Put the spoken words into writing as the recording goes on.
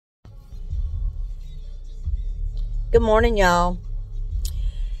Good morning, y'all.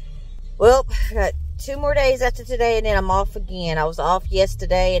 Well, I got 2 more days after today, and then I'm off again. I was off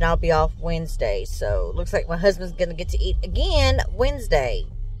yesterday, and I'll be off Wednesday. So, looks like my husband's going to get to eat again Wednesday.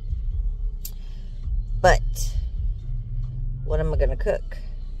 But, what am I going to cook?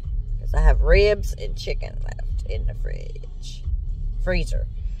 Because I have ribs and chicken left in the freezer.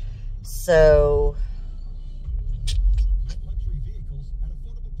 So,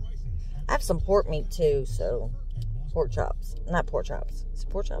 I have some pork meat too, so... pork chops. Not pork chops. Is it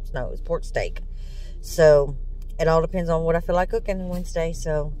pork chops? No, it's pork steak. So, it all depends on what I feel like cooking Wednesday.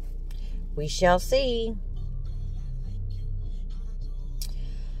 So, we shall see.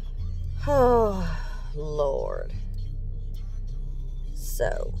 Oh, Lord.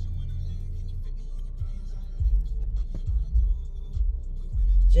 So,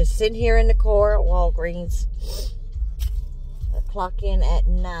 just sitting here in the car at Walgreens. I clock in at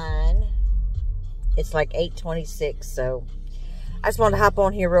 9. It's like 8:26, so I just wanted to hop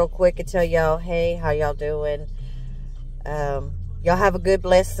on here real quick and tell y'all, hey, how y'all doing? Y'all have a good,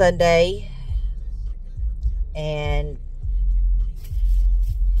 blessed Sunday. And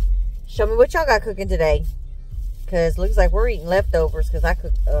show me what y'all got cooking today. Because it looks like we're eating leftovers because I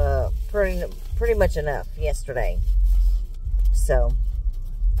cooked pretty much enough yesterday. So,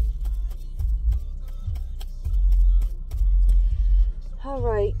 all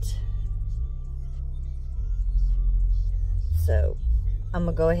right. So, I'm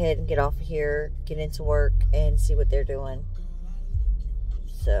going to go ahead and get off of here, get into work, and see what they're doing.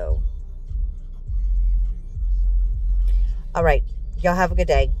 So, alright, y'all have a good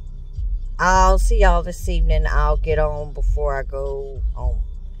day. I'll see y'all this evening. I'll get on before I go home.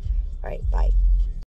 Alright, bye.